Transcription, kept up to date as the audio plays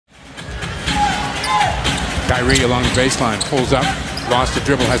Kyrie along the baseline, pulls up, lost the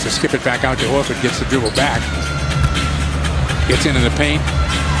dribble, has to skip it back out to Horford, gets the dribble back. Gets into the paint.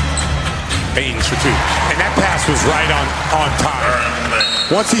 Baines for 2. And that pass was right on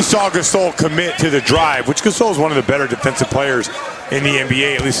time. Once he saw Gasol commit to the drive, which Gasol is one of the better defensive players in the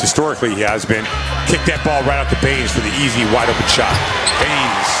NBA, at least historically he has been, kicked that ball right out to Baines for the easy, wide-open shot.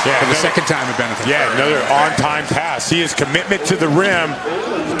 Baines, for the second time it benefited. Yeah, another on-time pass. See his commitment to the rim.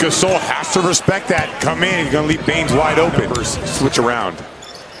 Gasol has to respect that. Come in, he's going to leave Baines wide open. Switch around.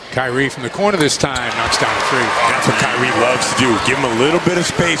 Kyrie from the corner this time, knocks down a 3. That's what Kyrie loves to do. Give him a little bit of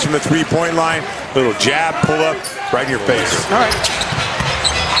space from the three-point line. Little jab, pull up, right in your face. All right.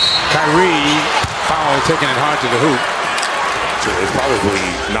 Kyrie, foul, taking it hard to the hoop. So it's probably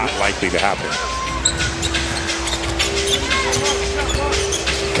not likely to happen.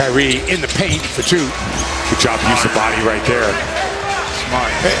 Kyrie in the paint for 2. Good job, use of body right there.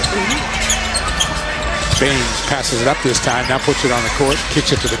 Smart. Baines passes it up this time, now puts it on the court,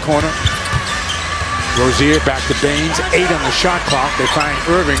 kicks it to the corner. Rozier back to Baines, 8 on the shot clock. They find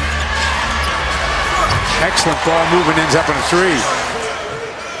Irving. Excellent ball movement, ends up in a 3.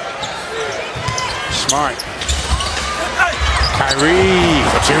 Smart. Kyrie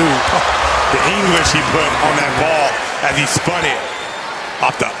for 2. The English he put on that ball as he spun it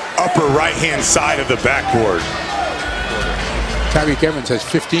off the upper right-hand side of the backboard. Tyreek Evans has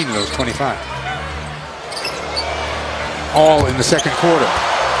 15 of those 25. All in the second quarter,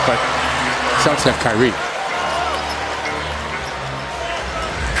 but Celtics have Kyrie.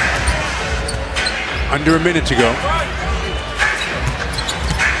 Under a minute to go.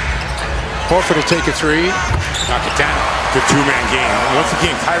 Horford to take a 3, knock it down. Good two-man game. Once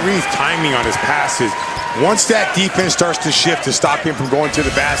again, Kyrie's timing on his passes. Once that defense starts to shift to stop him from going to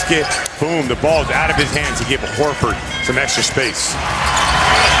the basket, boom, the ball's out of his hands to give Horford some extra space.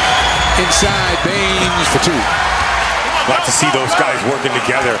 Inside, Baines for 2. Like to see those guys working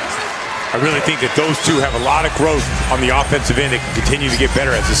together. I really think that those two have a lot of growth on the offensive end. They can continue to get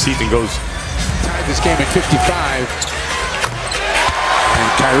better as the season goes. Tied this game at 55. And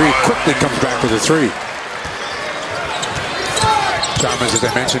Kyrie quickly comes back with a 3. Chalmers, as I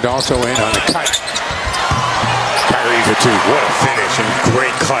mentioned, also in on the cut. Kyrie for 2. What a finish and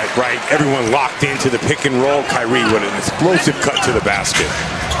great cut, right? Everyone locked into the pick and roll. Kyrie with an explosive cut to the basket.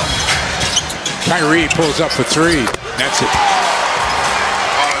 Kyrie pulls up for 3. That's it.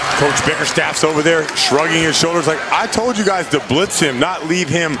 Coach Bickerstaff's over there shrugging his shoulders like, I told you guys to blitz him, not leave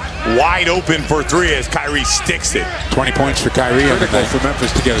him wide open for 3 as Kyrie sticks it. 20 points for Kyrie and the goal for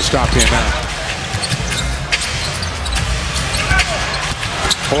Memphis to get a stop here now.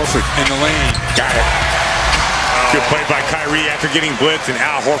 Horford in the lane. Got it. Good play by Kyrie after getting blitzed, and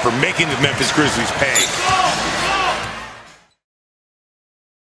Al Horford making the Memphis Grizzlies pay.